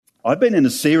I've been in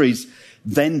a series,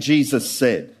 Then Jesus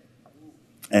Said,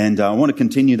 and I want to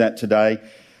continue that today.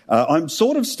 I'm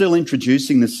sort of still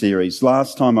introducing the series.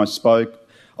 Last time I spoke,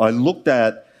 I looked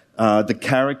at the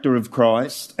character of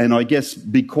Christ, and I guess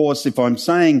because if I'm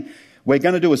saying we're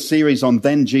going to do a series on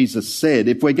Then Jesus Said,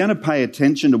 if we're going to pay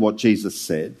attention to what Jesus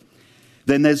said,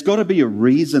 then there's got to be a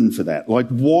reason for that. Like,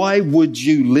 why would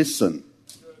you listen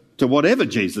to whatever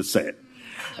Jesus said?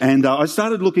 And I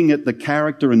started looking at the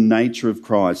character and nature of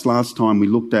Christ. Last time we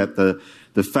looked at the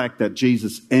fact that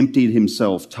Jesus emptied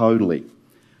himself totally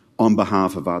on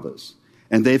behalf of others.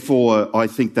 And therefore, I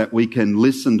think that we can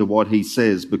listen to what he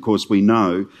says because we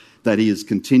know that he is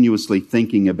continuously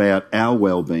thinking about our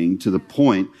well-being to the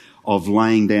point of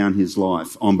laying down his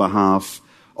life on behalf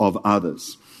of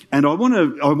others. And I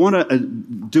want to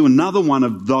do another one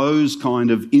of those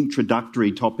kind of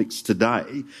introductory topics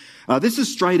today. This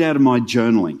is straight out of my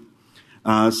journaling.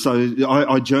 So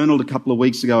I journaled a couple of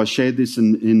weeks ago. I shared this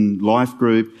in Life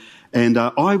Group. And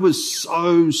I was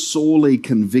so sorely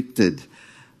convicted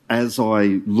as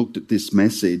I looked at this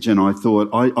message. And I thought,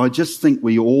 I just think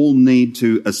we all need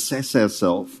to assess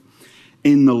ourselves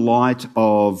in the light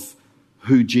of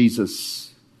who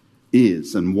Jesus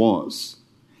is and was.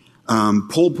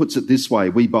 Paul puts it this way: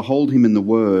 we behold him in the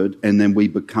Word and then we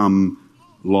become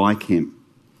like him.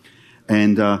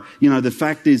 And, the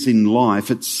fact is in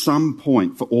life, at some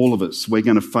point for all of us, we're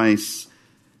going to face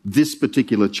this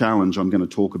particular challenge I'm going to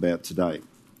talk about today.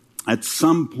 At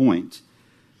some point,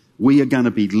 we are going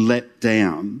to be let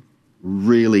down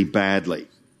really badly.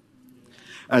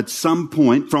 At some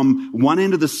point, from one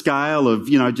end of the scale of,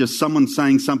 just someone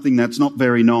saying something that's not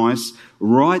very nice,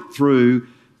 right through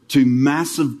to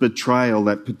massive betrayal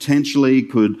that potentially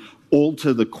could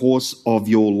alter the course of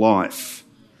your life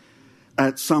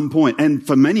at some point. And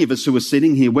for many of us who are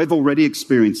sitting here, we've already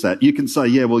experienced that. You can say,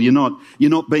 yeah, well, you're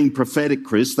not being prophetic,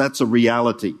 Chris. That's a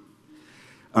reality.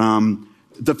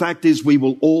 The fact is we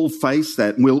will all face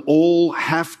that, and we'll all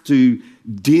have to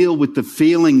deal with the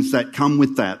feelings that come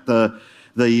with that, the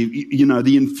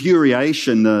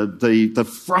infuriation,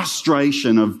 the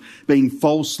frustration of being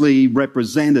falsely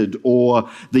represented, or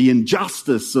the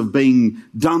injustice of being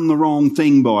done the wrong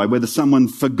thing by, whether someone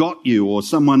forgot you or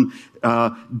someone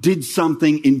did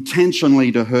something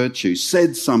intentionally to hurt you,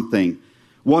 said something,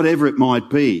 whatever it might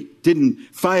be,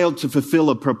 failed to fulfill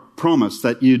a promise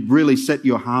that you'd really set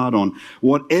your heart on.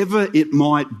 Whatever it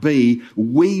might be,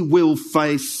 we will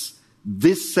face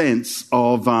this sense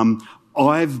of,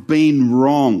 I've been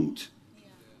wronged.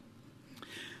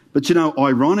 But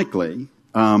ironically,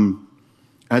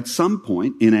 at some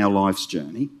point in our life's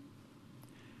journey,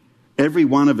 every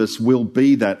one of us will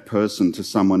be that person to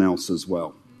someone else as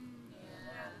well.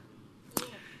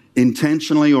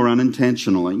 Intentionally or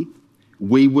unintentionally,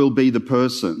 we will be the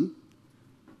person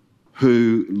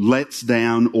who lets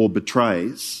down or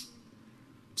betrays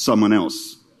someone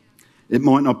else. It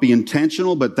might not be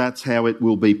intentional, but that's how it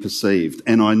will be perceived.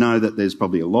 And I know that there's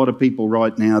probably a lot of people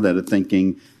right now that are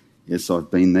thinking, yes,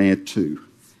 I've been there too.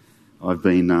 I've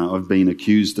been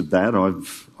accused of that.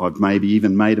 I've maybe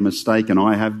even made a mistake, and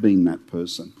I have been that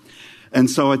person. And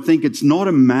so I think it's not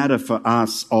a matter for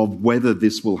us of whether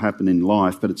this will happen in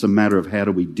life, but it's a matter of how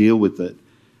do we deal with it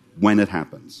when it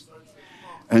happens.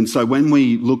 And so when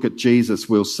we look at Jesus,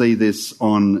 we'll see this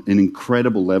on an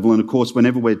incredible level. And of course,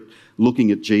 whenever we're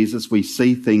looking at Jesus, we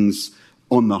see things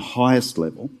on the highest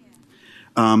level.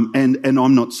 And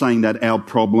I'm not saying that our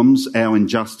problems, our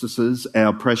injustices,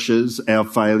 our pressures, our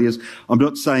failures, I'm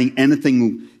not saying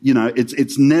anything,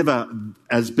 it's never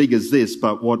as big as this,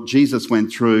 but what Jesus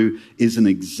went through is an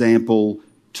example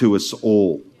to us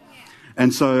all.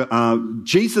 And so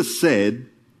Jesus said,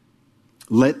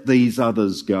 let these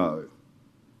others go,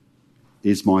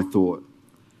 is my thought.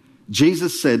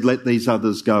 Jesus said, let these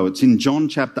others go. It's in John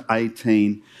chapter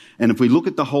 18. And if we look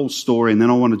at the whole story, and then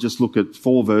I want to just look at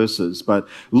 4 verses, but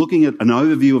looking at an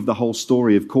overview of the whole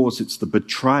story, of course, it's the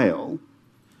betrayal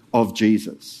of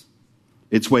Jesus.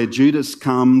 It's where Judas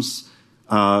comes,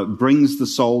 brings the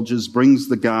soldiers, brings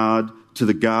the guard to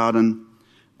the garden.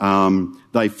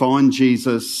 They find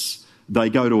Jesus. They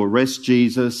go to arrest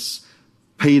Jesus.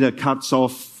 Peter cuts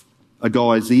off a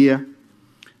guy's ear.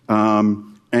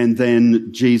 And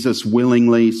then Jesus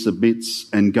willingly submits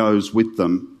and goes with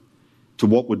them to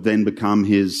what would then become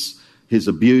his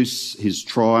abuse, his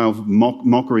trial,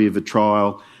 mockery of a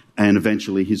trial, and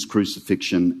eventually his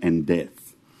crucifixion and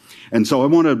death. And so I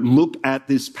want to look at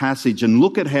this passage and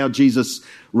look at how Jesus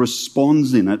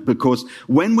responds in it, because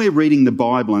when we're reading the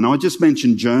Bible, and I just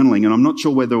mentioned journaling, and I'm not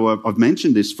sure whether I've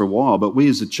mentioned this for a while, but we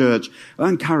as a church, I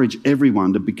encourage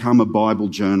everyone to become a Bible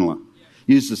journaler.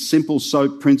 Use the simple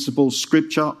SOAP principle: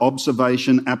 scripture,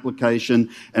 observation, application,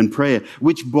 and prayer,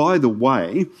 which, by the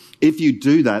way, if you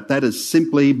do that, that is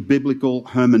simply biblical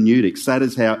hermeneutics. That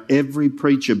is how every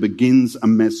preacher begins a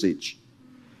message.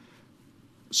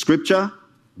 Scripture,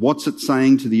 what's it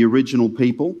saying to the original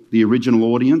people, the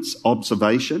original audience?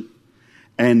 Observation.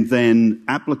 And then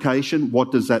application,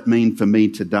 what does that mean for me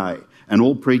today? And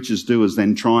all preachers do is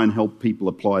then try and help people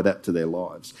apply that to their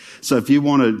lives. So if you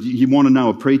want to know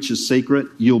a preacher's secret,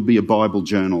 you'll be a Bible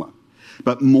journaler.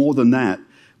 But more than that,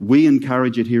 we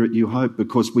encourage it here at New Hope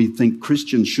because we think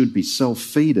Christians should be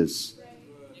self-feeders.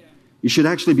 You should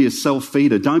actually be a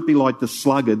self-feeder. Don't be like the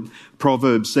sluggard,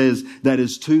 Proverbs says, that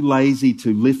is too lazy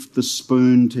to lift the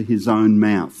spoon to his own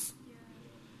mouth.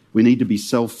 We need to be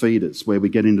self-feeders where we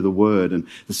get into the Word, and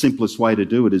the simplest way to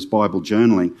do it is Bible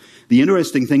journaling. The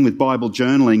interesting thing with Bible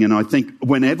journaling, and I think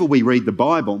whenever we read the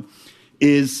Bible,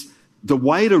 is the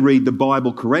way to read the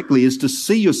Bible correctly is to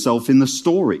see yourself in the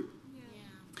story.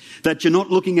 That you're not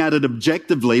looking at it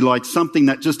objectively like something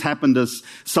that just happened to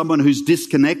someone who's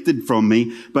disconnected from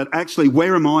me, but actually,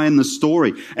 where am I in the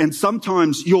story? And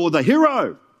sometimes you're the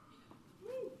hero.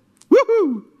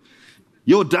 Woohoo!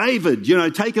 You're David,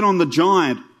 taking on the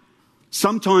giant.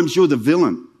 Sometimes you're the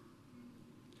villain.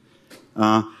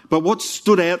 But what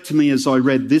stood out to me as I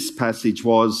read this passage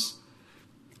was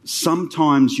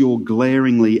sometimes you're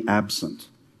glaringly absent.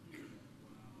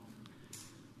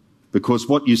 Because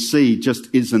what you see just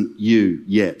isn't you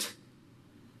yet.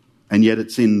 And yet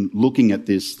it's in looking at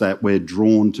this that we're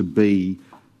drawn to be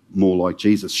more like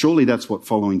Jesus. Surely that's what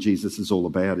following Jesus is all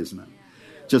about, isn't it?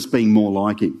 Just being more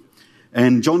like him.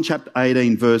 And John chapter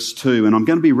 18, verse 2, and I'm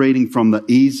going to be reading from the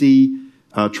easy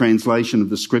translation of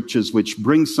the scriptures, which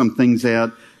brings some things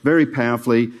out very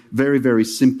powerfully, very, very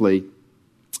simply.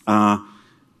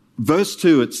 Verse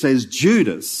 2, it says,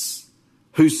 Judas,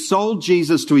 who sold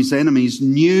Jesus to his enemies,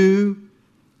 knew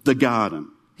the garden.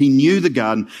 He knew the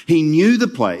garden. He knew the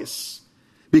place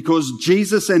because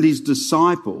Jesus and his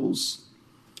disciples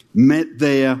met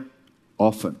there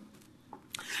often.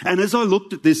 And as I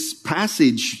looked at this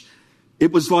passage,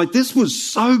 it was like this was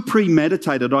so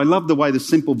premeditated. I love the way the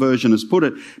simple version has put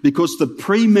it because the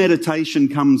premeditation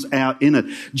comes out in it.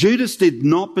 Judas did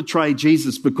not betray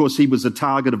Jesus because he was a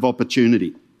target of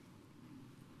opportunity.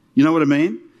 You know what I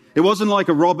mean? It wasn't like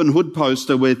a Robin Hood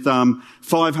poster with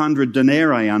 500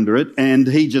 denarii under it and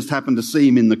he just happened to see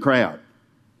him in the crowd.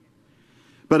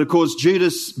 But of course,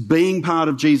 Judas, being part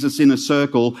of Jesus' inner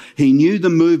circle, he knew the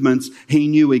movements. He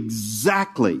knew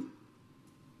exactly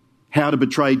how to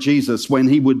betray Jesus when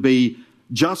he would be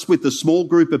just with a small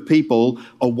group of people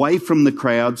away from the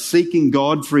crowd, seeking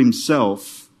God for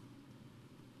himself.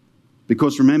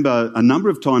 Because remember, a number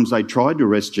of times they tried to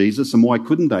arrest Jesus, and why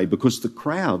couldn't they? Because the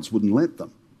crowds wouldn't let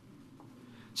them.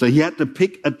 So he had to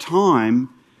pick a time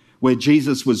where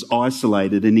Jesus was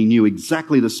isolated and he knew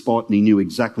exactly the spot and he knew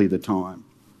exactly the time.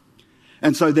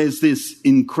 And so there's this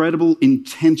incredible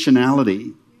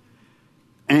intentionality.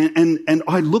 And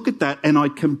I look at that and I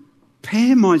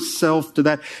compare myself to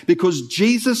that because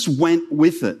Jesus went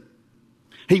with it.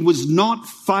 He was not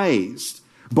fazed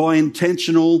by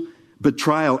intentional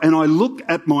betrayal. And I look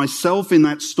at myself in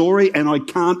that story and I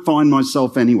can't find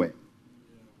myself anywhere.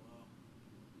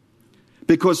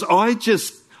 Because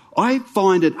I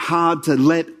find it hard to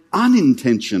let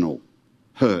unintentional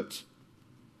hurt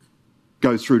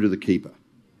go through to the keeper.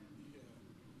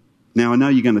 Now, I know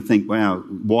you're going to think, wow,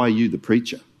 why are you the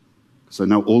preacher? Because I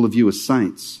know all of you are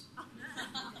saints.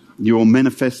 You're all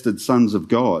manifested sons of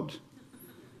God.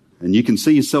 And you can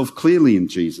see yourself clearly in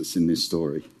Jesus in this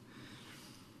story.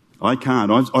 I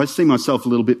can't. I see myself a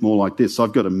little bit more like this.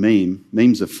 I've got a meme.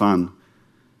 Memes are fun.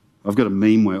 I've got a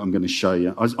meme where I'm going to show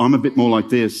you. I'm a bit more like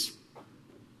this.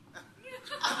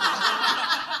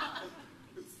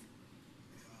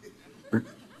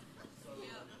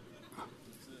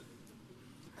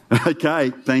 Okay,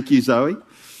 thank you, Zoe.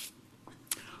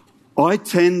 I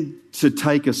tend to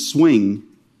take a swing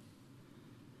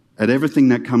at everything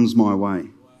that comes my way.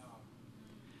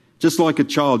 Just like a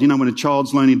child, when a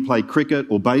child's learning to play cricket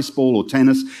or baseball or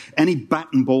tennis, any bat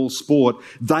and ball sport,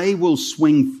 they will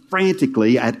swing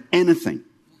frantically at anything.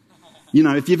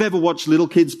 If you've ever watched little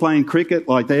kids playing cricket,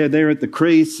 like they're at the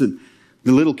crease and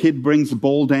the little kid brings the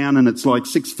ball down and it's like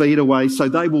 6 feet away, so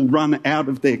they will run out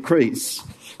of their crease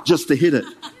just to hit it.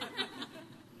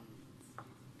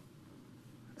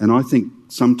 And I think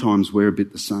sometimes we're a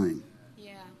bit the same.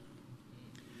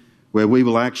 Where we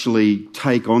will actually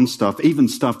take on stuff, even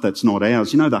stuff that's not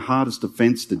ours. The hardest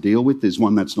offence to deal with is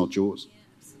one that's not yours.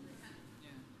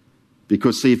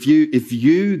 Because see, if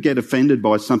you get offended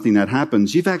by something that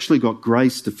happens, you've actually got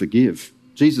grace to forgive.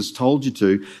 Jesus told you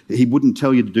to. He wouldn't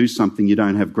tell you to do something you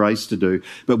don't have grace to do.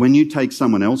 But when you take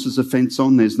someone else's offence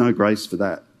on, there's no grace for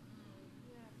that.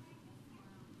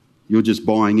 You're just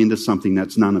buying into something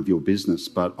that's none of your business.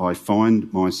 But I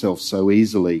find myself so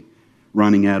easily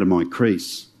running out of my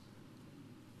crease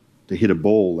to hit a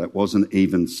ball that wasn't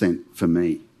even sent for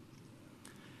me.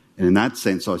 And in that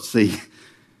sense, I see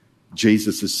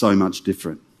Jesus is so much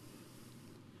different.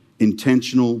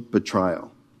 Intentional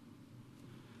betrayal.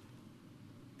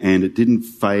 And it didn't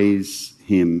faze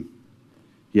him.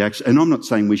 And I'm not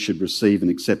saying we should receive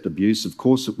and accept abuse. Of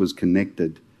course it was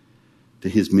connected to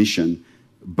his mission.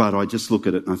 But I just look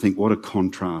at it and I think, what a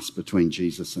contrast between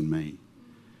Jesus and me.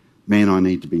 Man, I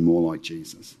need to be more like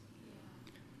Jesus.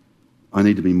 I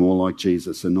need to be more like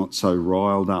Jesus and not so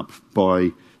riled up by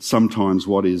sometimes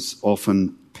what is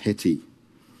often petty.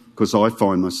 Because I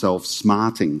find myself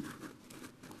smarting,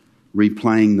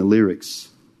 replaying the lyrics,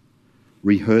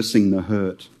 rehearsing the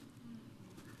hurt.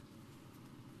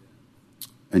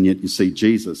 And yet you see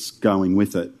Jesus going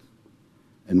with it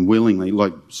and willingly,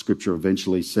 like Scripture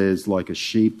eventually says, like a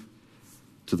sheep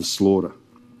to the slaughter.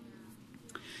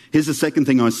 Here's the second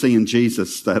thing I see in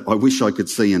Jesus that I wish I could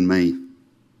see in me.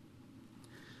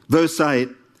 Verse 8,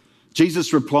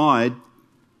 Jesus replied,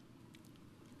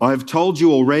 I have told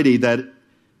you already that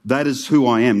is who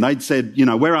I am. They'd said,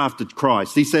 we're after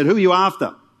Christ. He said, who are you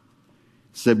after?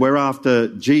 He said, we're after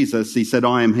Jesus. He said,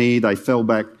 I am he. They fell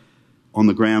back on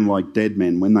the ground like dead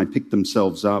men. When they picked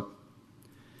themselves up,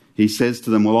 he says to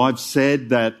them, well, I've said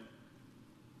that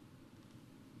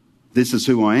this is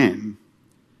who I am.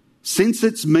 Since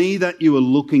it's me that you are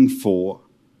looking for,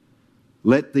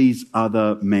 let these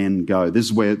other men go. This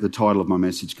is where the title of my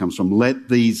message comes from. Let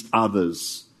these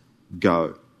others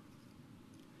go.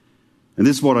 And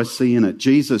this is what I see in it.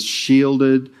 Jesus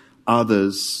shielded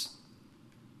others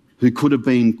who could have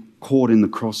been caught in the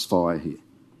crossfire here.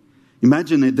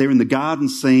 Imagine that they're in the garden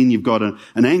scene. You've got an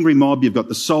angry mob. You've got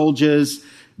the soldiers.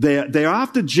 They're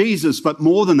after Jesus, but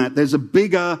more than that, there's a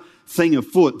bigger thing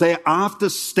afoot. They're after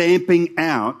stamping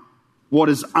out what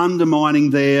is undermining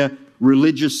their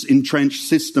religious entrenched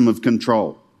system of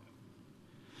control,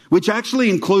 which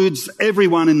actually includes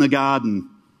everyone in the garden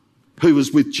who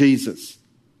was with Jesus.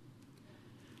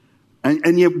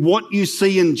 And yet what you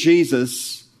see in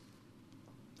Jesus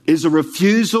is a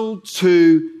refusal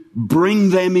to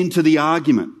bring them into the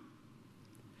argument.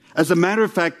 As a matter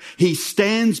of fact, he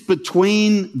stands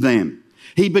between them.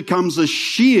 He becomes a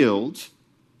shield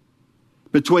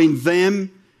between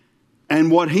them and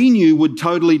what he knew would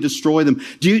totally destroy them.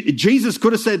 Jesus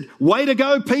could have said, way to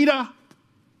go, Peter.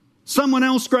 Someone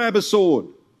else grab a sword.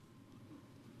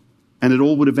 And it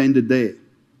all would have ended there.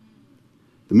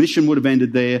 The mission would have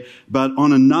ended there. But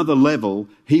on another level,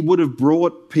 he would have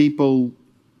brought people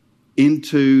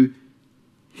into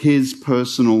his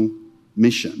personal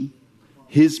mission,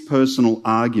 his personal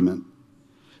argument,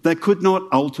 that could not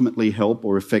ultimately help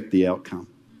or affect the outcome.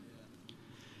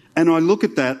 And I look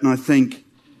at that and I think,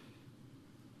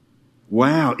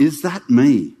 wow, is that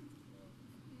me?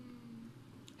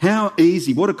 How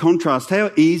easy, what a contrast,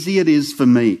 how easy it is for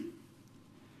me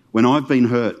when I've been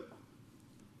hurt,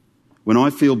 when I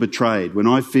feel betrayed, when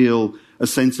I feel a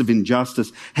sense of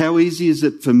injustice, how easy is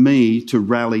it for me to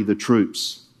rally the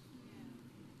troops?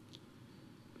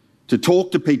 To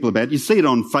talk to people about it. You see it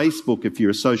on Facebook if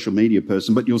you're a social media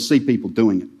person, but you'll see people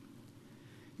doing it.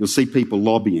 You'll see people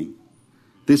lobbying.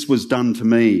 This was done to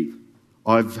me.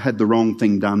 I've had the wrong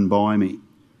thing done by me.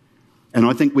 And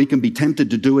I think we can be tempted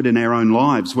to do it in our own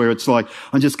lives where it's like,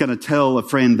 I'm just going to tell a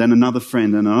friend, then another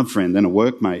friend, then another friend, then a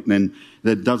workmate, and then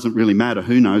that doesn't really matter.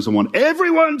 Who knows? I want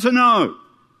everyone to know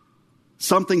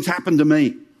something's happened to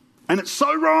me. And it's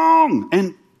so wrong.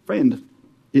 And friend,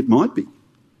 it might be.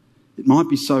 It might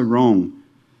be so wrong,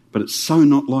 but it's so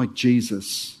not like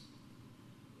Jesus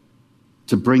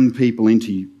to bring people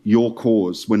into your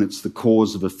cause when it's the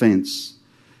cause of offence.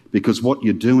 Because what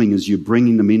you're doing is you're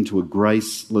bringing them into a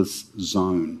graceless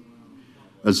zone.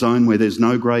 A zone where there's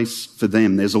no grace for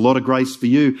them. There's a lot of grace for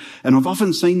you. And I've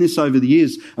often seen this over the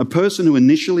years. A person who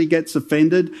initially gets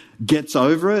offended gets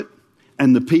over it,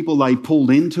 and the people they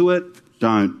pulled into it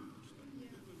don't.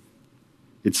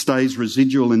 It stays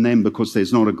residual in them because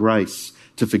there's not a grace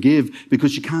to forgive,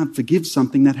 because you can't forgive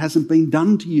something that hasn't been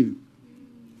done to you.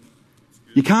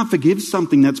 You can't forgive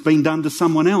something that's been done to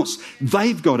someone else.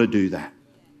 They've got to do that.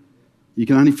 You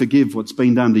can only forgive what's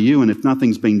been done to you, and if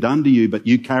nothing's been done to you but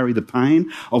you carry the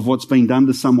pain of what's been done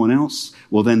to someone else,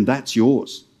 well then that's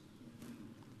yours.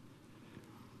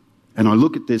 And I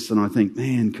look at this and I think,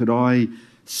 man, could I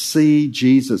see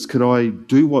Jesus? Could I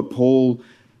do what Paul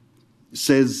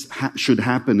says should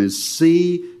happen, is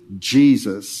see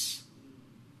Jesus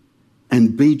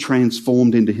and be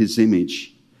transformed into his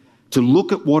image, to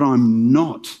look at what I'm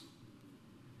not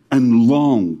and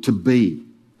long to be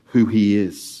who he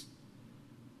is.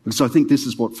 Because I think this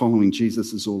is what following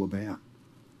Jesus is all about.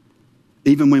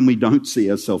 Even when we don't see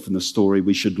ourselves in the story,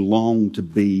 we should long to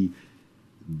be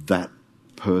that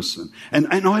person. And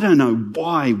I don't know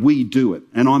why we do it,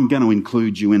 and I'm going to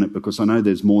include you in it because I know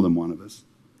there's more than one of us.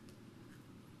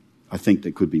 I think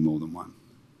there could be more than one.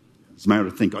 As a matter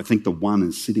of fact, I think the one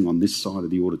is sitting on this side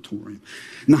of the auditorium.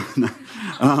 No.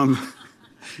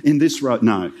 In this row,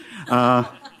 no.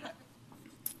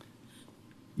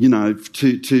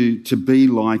 To be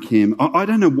like him. I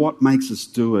don't know what makes us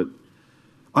do it.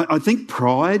 I think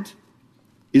pride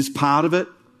is part of it.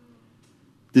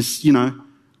 This,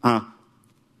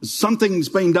 something's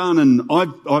been done and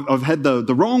I've had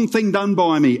the wrong thing done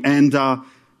by me, and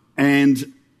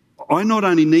I not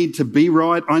only need to be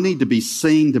right, I need to be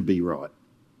seen to be right.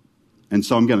 And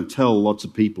so I'm going to tell lots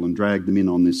of people and drag them in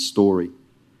on this story.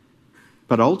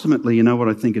 But ultimately, you know what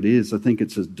I think it is? I think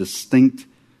it's a distinct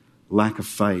lack of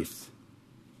faith.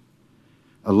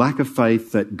 A lack of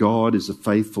faith that God is a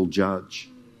faithful judge.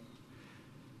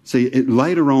 See,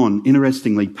 later on,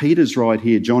 interestingly, Peter's right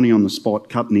here, Johnny on the spot,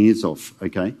 cutting ears off,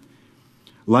 okay?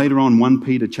 Later on, 1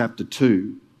 Peter chapter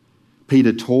 2,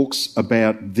 Peter talks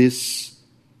about this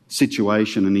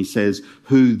situation and he says,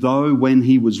 who though when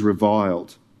he was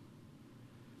reviled,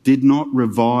 did not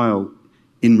revile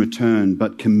in return,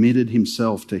 but committed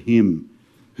himself to him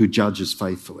who judges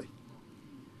faithfully.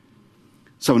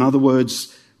 So in other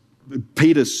words,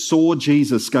 Peter saw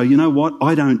Jesus go, you know what?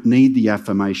 I don't need the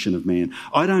affirmation of man.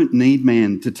 I don't need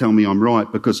man to tell me I'm right,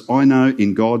 because I know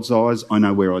in God's eyes, I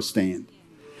know where I stand.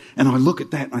 And I look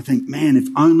at that and I think, man, if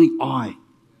only I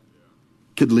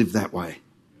could live that way.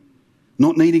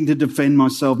 Not needing to defend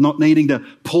myself, not needing to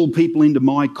pull people into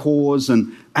my cause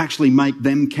and actually make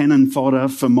them cannon fodder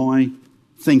for my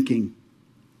thinking.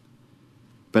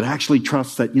 But actually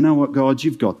trust that, you know what, God,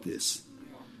 you've got this.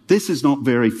 This is not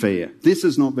very fair. This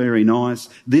is not very nice.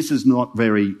 This is not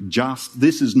very just.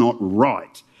 This is not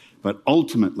right. But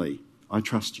ultimately, I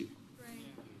trust you.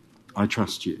 I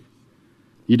trust you.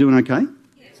 You doing okay?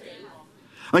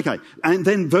 Okay, and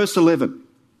then verse 11.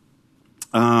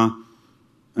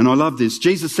 And I love this.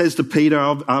 Jesus says to Peter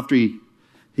after he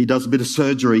does a bit of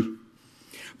surgery,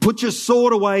 put your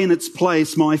sword away in its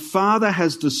place. My Father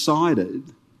has decided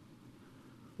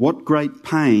what great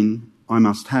pain I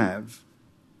must have,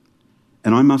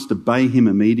 and I must obey him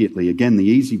immediately. Again, the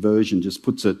easy version just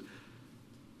puts it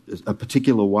a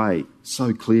particular way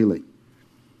so clearly.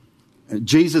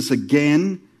 Jesus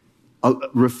again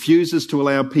refuses to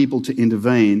allow people to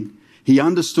intervene. He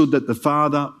understood that the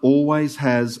Father always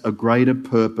has a greater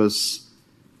purpose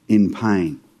in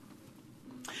pain.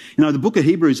 You know, the book of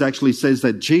Hebrews actually says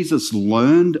that Jesus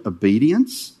learned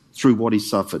obedience through what he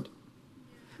suffered.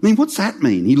 I mean, what's that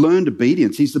mean? He learned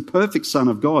obedience. He's the perfect Son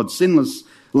of God, sinless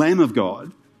Lamb of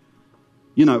God.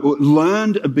 You know,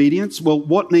 learned obedience. Well,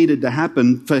 what needed to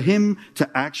happen for him to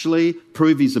actually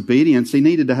prove his obedience? He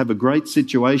needed to have a great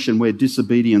situation where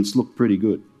disobedience looked pretty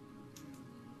good.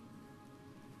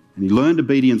 And he learned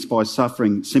obedience by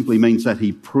suffering simply means that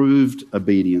he proved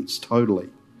obedience totally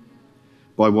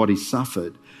by what he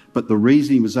suffered. But the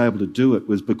reason he was able to do it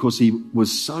was because he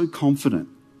was so confident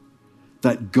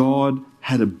that God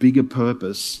had a bigger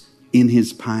purpose in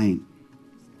his pain.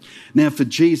 Now, for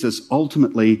Jesus,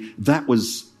 ultimately, that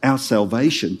was our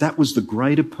salvation. That was the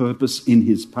greater purpose in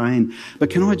his pain. But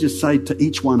can I just say to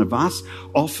each one of us,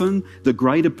 often the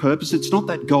greater purpose, it's not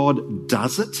that God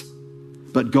does it,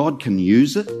 but God can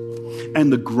use it.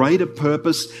 And the greater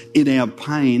purpose in our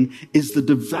pain is the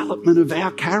development of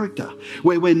our character,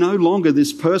 where we're no longer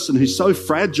this person who's so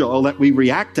fragile that we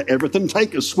react to everything,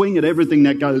 take a swing at everything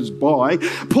that goes by,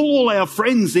 pull all our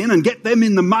friends in and get them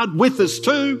in the mud with us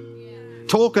too,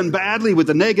 talking badly with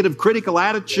a negative critical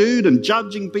attitude and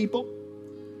judging people.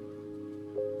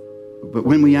 But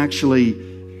when we actually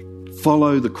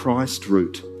follow the Christ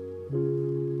route,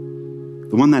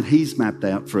 the one that he's mapped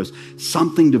out for us,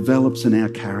 something develops in our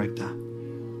character.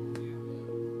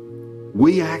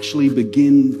 We actually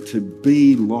begin to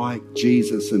be like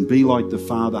Jesus and be like the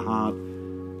Father heart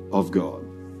of God.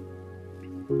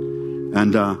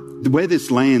 And where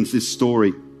this lands, this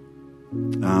story,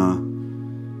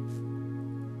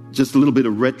 just a little bit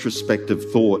of retrospective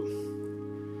thought.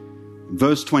 In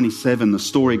verse 27, the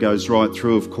story goes right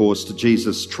through, of course, to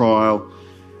Jesus' trial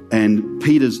and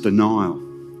Peter's denial.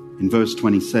 In verse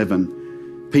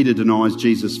 27, Peter denies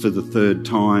Jesus for the third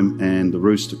time, and the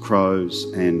rooster crows,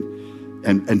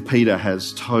 and Peter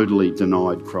has totally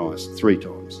denied Christ 3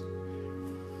 times.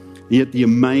 Yet the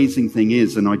amazing thing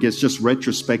is, and I guess just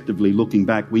retrospectively looking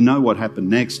back, we know what happened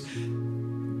next.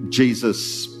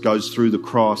 Jesus goes through the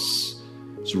cross,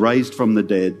 is raised from the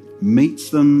dead, meets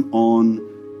them on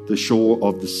the shore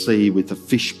of the sea with a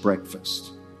fish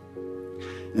breakfast,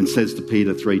 and says to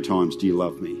Peter 3 times, "Do you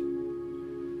love me?"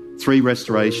 3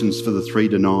 restorations for the 3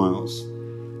 denials,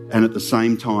 and at the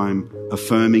same time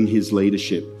affirming his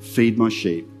leadership. Feed my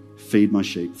sheep, feed my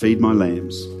sheep, feed my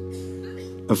lambs.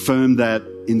 Affirmed that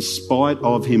in spite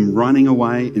of him running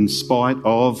away, in spite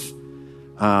of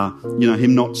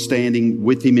him not standing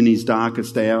with him in his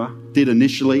darkest hour, did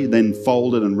initially, then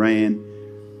folded and ran,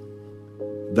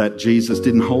 that Jesus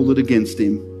didn't hold it against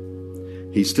him.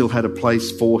 He still had a place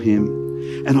for him.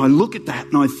 And I look at that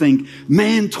and I think,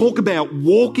 man, talk about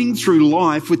walking through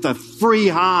life with a free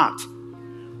heart.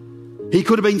 He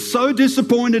could have been so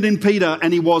disappointed in Peter,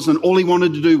 and he wasn't. All he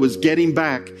wanted to do was get him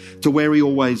back to where he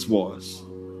always was.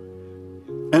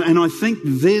 And I think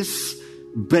this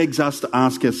begs us to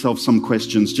ask ourselves some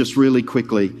questions just really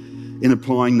quickly in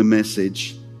applying the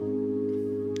message.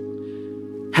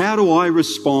 How do I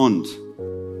respond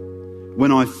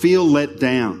when I feel let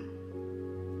down,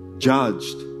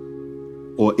 judged,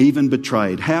 or even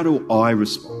betrayed? How do I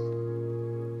respond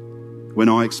when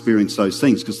I experience those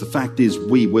things? Because the fact is,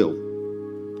 we will.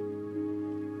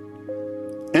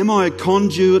 Am I a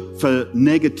conduit for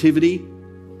negativity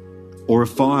or a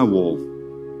firewall?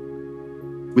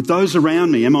 With those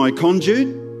around me, am I a conduit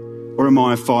or am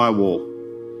I a firewall?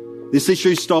 This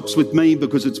issue stops with me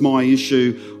because it's my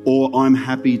issue, or I'm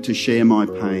happy to share my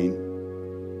pain.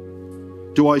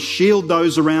 Do I shield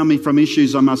those around me from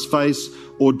issues I must face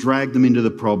or drag them into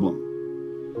the problem?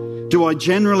 Do I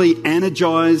generally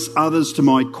energize others to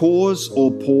my cause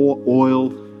or pour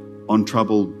oil on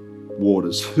troubled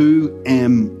waters? Who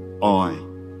am I?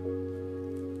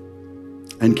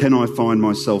 And can I find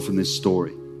myself in this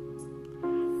story?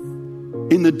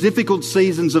 In the difficult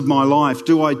seasons of my life,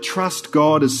 do I trust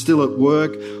God is still at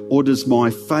work, or does my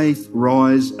faith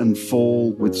rise and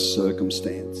fall with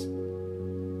circumstance?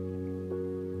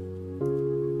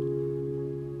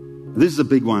 This is a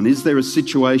big one. Is there a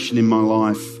situation in my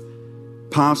life,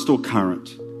 past or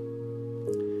current,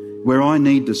 where I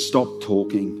need to stop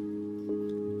talking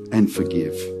and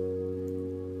forgive?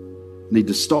 Need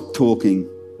to stop talking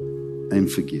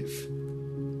and forgive.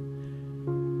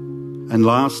 And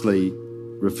lastly,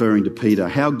 referring to Peter,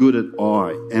 how good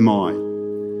am I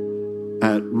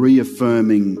at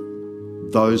reaffirming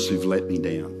those who've let me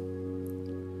down?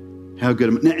 How good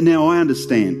am I? Now I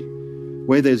understand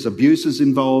where there's abuses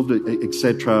involved,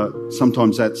 etc.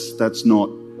 Sometimes that's not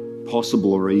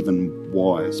possible or even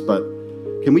wise. But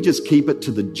can we just keep it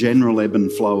to the general ebb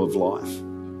and flow of life?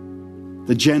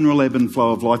 The general ebb and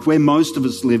flow of life, where most of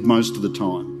us live most of the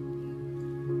time.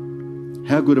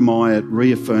 How good am I at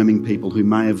reaffirming people who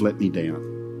may have let me down,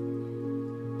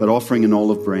 but offering an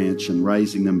olive branch and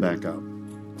raising them back up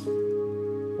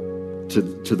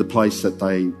to the place that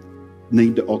they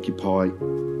need to occupy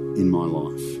in my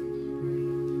life?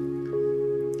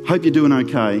 Hope you're doing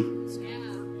okay.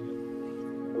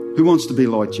 Who wants to be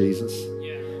like Jesus?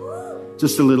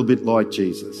 Just a little bit like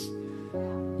Jesus.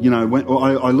 You know, when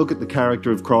I look at the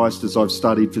character of Christ as I've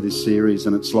studied for this series,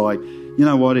 and it's like, you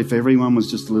know what, if everyone was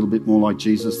just a little bit more like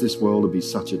Jesus, this world would be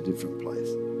such a different place.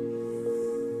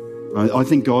 I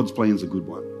think God's plan's a good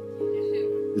one.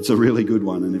 It's a really good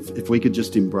one. And if we could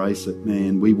just embrace it,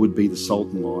 man, we would be the salt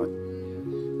and light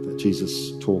that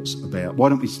Jesus talks about. Why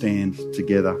don't we stand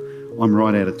together? I'm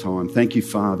right out of time. Thank you,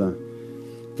 Father.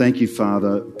 Thank you,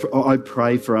 Father. I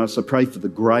pray for us. I pray for the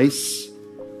grace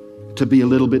to be a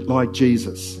little bit like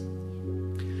Jesus.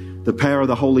 The power of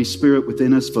the Holy Spirit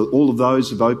within us, for all of those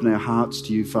who've opened our hearts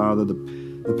to you, Father,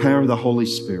 the power of the Holy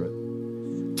Spirit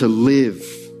to live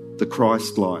the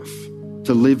Christ life,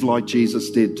 to live like Jesus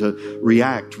did, to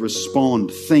react,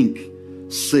 respond, think,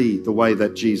 see the way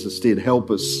that Jesus did.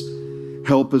 Help us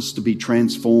to be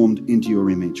transformed into your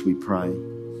image, we pray.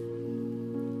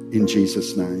 In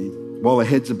Jesus' name. While our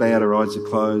heads are bowed, our eyes are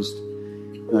closed,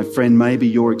 friend, maybe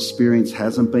your experience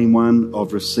hasn't been one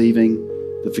of receiving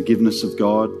the forgiveness of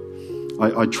God.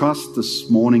 I trust this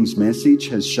morning's message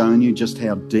has shown you just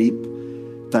how deep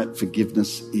that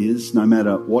forgiveness is. No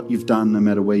matter what you've done, no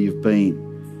matter where you've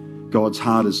been, God's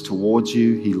heart is towards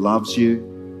you. He loves you.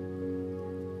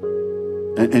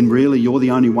 And really, you're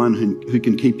the only one who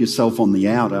can keep yourself on the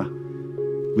outer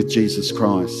with Jesus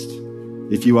Christ.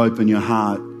 If you open your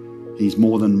heart, He's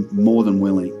more than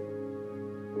willing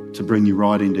to bring you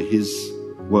right into His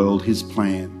world, His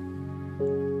plan.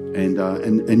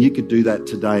 And you could do that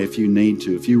today if you need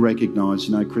to. If you recognise,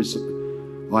 Chris,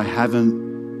 I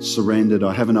haven't surrendered.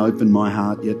 I haven't opened my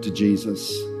heart yet to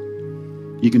Jesus.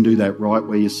 You can do that right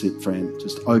where you sit, friend.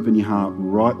 Just open your heart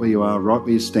right where you are, right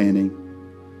where you're standing.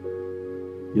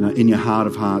 You know, in your heart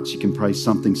of hearts, you can pray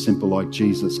something simple like,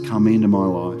 Jesus, come into my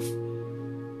life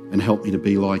and help me to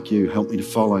be like you. Help me to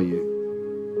follow you.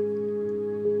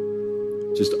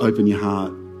 Just open your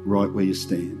heart right where you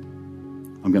stand.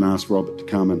 I'm going to ask Robert to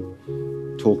come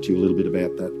and talk to you a little bit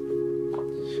about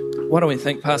that. Why don't we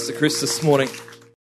thank Pastor Chris this morning?